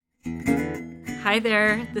Hi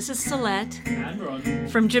there, this is Cilette And Roman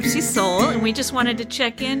from Gypsy Soul, and we just wanted to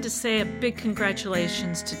check in to say a big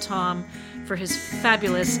congratulations to Tom for his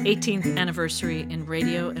fabulous 18th anniversary in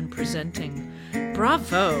radio and presenting.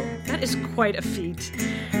 Bravo! That is quite a feat.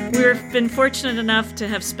 We've been fortunate enough to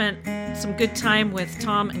have spent some good time with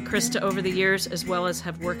Tom and Krista over the years, as well as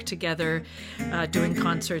have worked together doing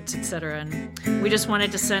concerts, etc. And we just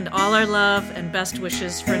wanted to send all our love and best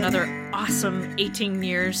wishes for another awesome 18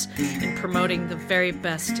 years in promoting the very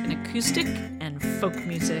best in acoustic and folk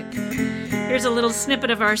music. Here's a little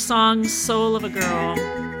snippet of our song, Soul of a Girl.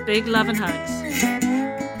 Big love and hugs.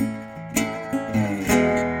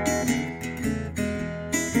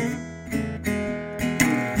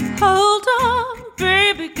 Hold on,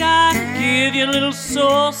 baby, gotta give your little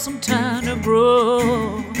soul some time to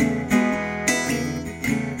grow.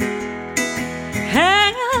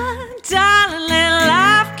 Hang on, darling, let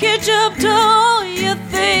life catch up to all you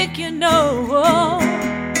think you know.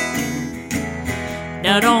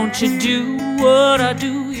 Now don't you do what I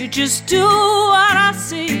do, you just do what I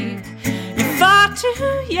see. You're far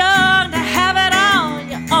too young to have it all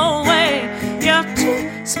your own way. You're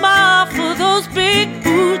too small for those big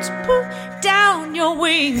boots. Put down your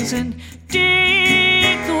wings and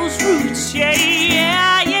dig those roots. Yeah,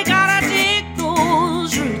 yeah, you gotta dig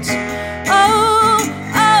those roots. Oh,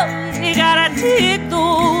 oh, you gotta dig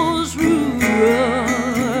those roots.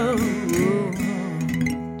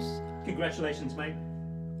 congratulations, mate.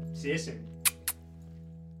 See you soon.